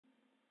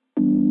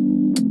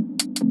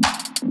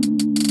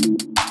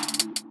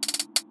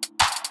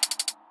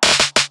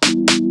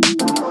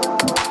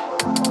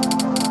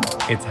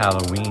It's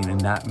Halloween, and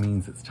that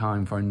means it's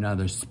time for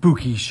another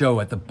spooky show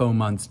at the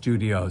Beaumont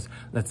Studios.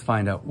 Let's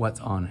find out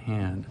what's on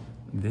hand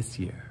this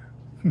year.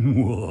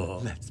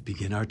 Let's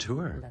begin our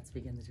tour. Let's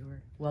begin the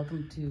tour.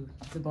 Welcome to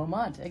the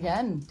Beaumont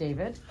again,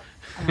 David.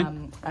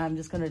 I'm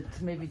just going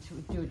to maybe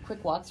do a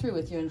quick walkthrough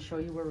with you and show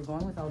you where we're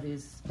going with all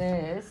these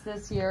space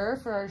this year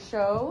for our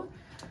show.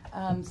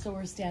 So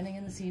we're standing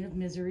in the scene of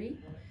Misery,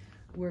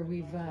 where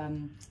we've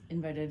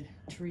invited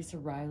Teresa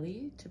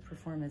Riley to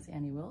perform as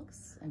Annie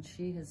Wilkes, and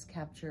she has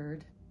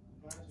captured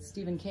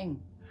Stephen King,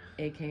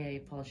 aka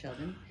Paul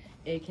Sheldon,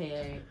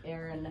 aka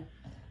Aaron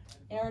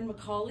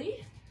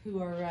Macaulay,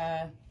 who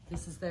are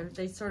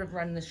they sort of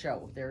run the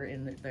show.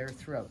 They're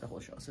throughout the whole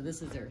show. So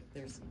this is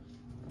there's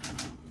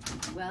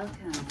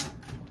welcome.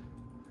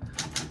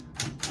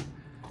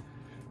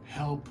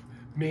 Help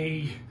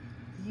me.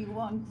 You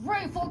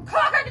ungrateful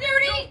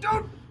cock-a-doodie!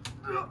 Don't.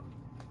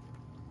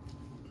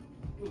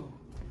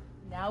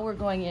 Now we're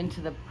going into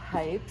the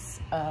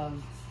pipes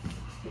of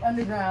the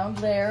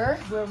underground lair,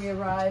 where we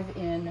arrive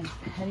in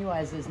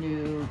Pennywise's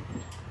new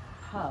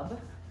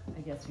pub, I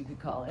guess we could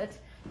call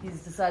it.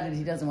 He's decided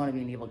he doesn't want to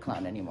be an evil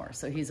clown anymore,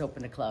 so he's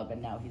opened a club,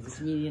 and now he's a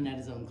comedian at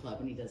his own club,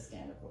 and he does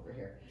stand-up over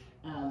here.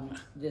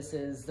 This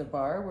is the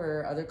bar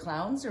where other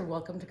clowns are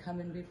welcome to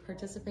come and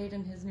participate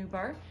in his new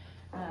bar,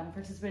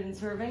 participate in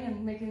serving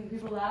and making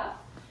people laugh.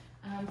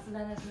 So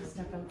then as we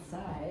step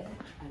outside,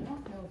 I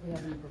don't know if we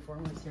have any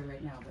performers here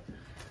right now, but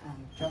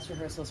dress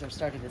rehearsals are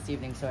starting this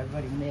evening, so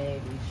everybody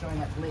may be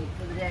showing up late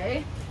for the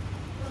day.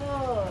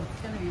 Oh,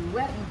 it's gonna be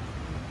wet and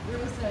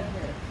gross out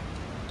here.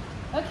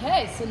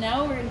 Okay, so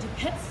now we're into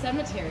Pet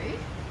Cemetery,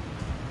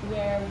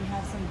 where we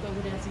have some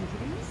go-go dancing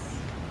kitties,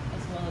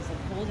 as well as a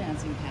pole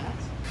dancing cat.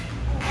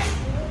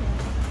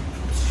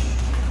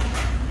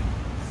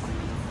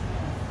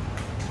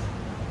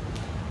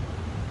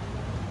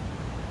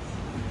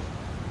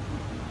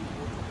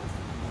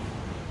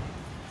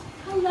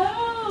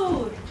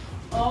 Hello!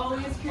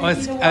 Always creepy to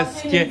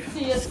walk in and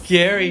see a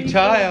scary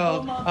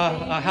child,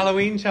 a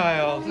Halloween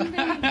child. Can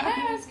I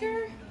ask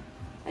her,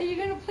 are you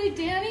going to play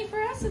Danny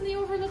for us in the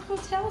Overlook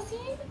Hotel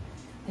scene?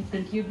 I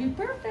think you'd be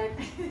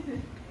perfect.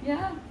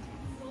 Yeah.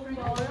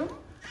 Ballroom,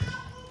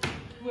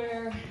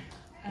 where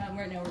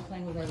right now we're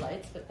playing with our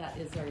lights, but that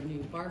is our new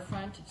bar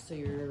front. So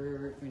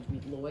you're going to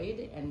meet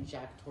Lloyd and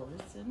Jack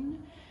Torreson,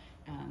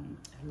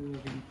 who are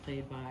being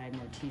played by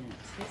Martina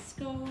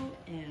Tisco,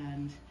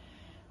 and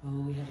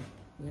we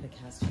had a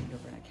cast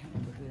changeover, and I can't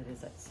remember who it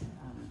is that's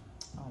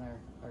on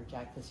our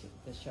Jack this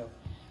show.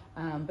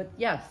 But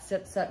yeah,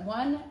 set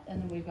one,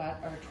 and then we've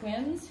got our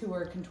twins who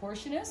are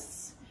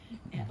contortionists.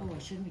 And, I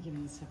shouldn't be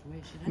giving this stuff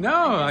away, should I?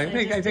 No, I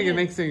think it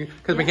makes it,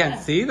 because we can't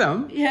see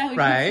them,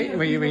 right?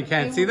 We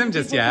can't see them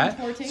just yet.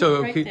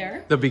 So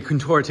right they'll be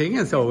contorting,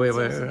 and so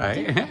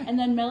right. And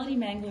then Melody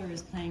Mangler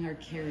is playing our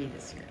Carrie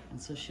this year,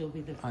 and so she'll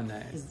be the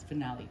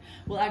finale.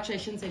 Well, actually, I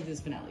shouldn't say this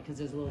finale, because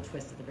there's a little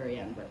twist at the very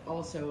end, but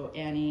also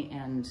Annie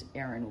and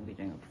Aaron will be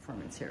doing a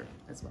performance here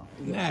as well.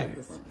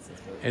 Nice.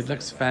 It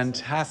looks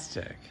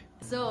fantastic.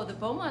 So the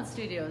Beaumont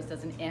Studios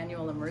does an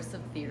annual immersive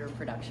theater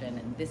production,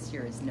 and this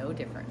year is no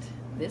different.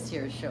 This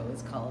year's show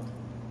is called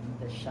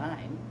The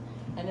Shine,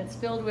 and it's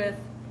filled with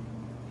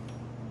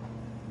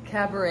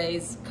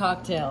cabarets,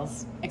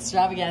 cocktails,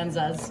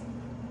 extravaganzas,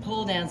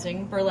 pole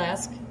dancing,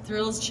 burlesque,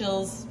 thrills,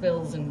 chills,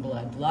 spills, and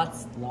blood.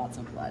 Lots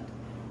of blood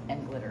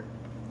and glitter.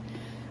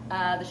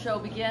 The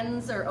show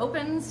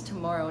opens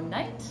tomorrow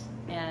night,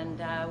 and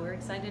we're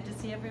excited to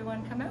see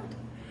everyone come out.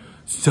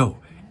 So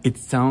it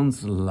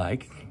sounds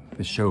like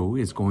the show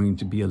is going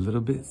to be a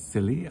little bit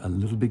silly, a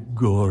little bit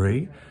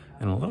gory,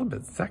 and a little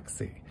bit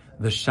sexy.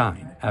 The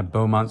Shine at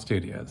Beaumont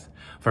Studios.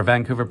 For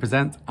Vancouver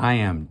Presents, I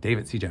am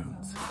David C.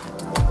 Jones.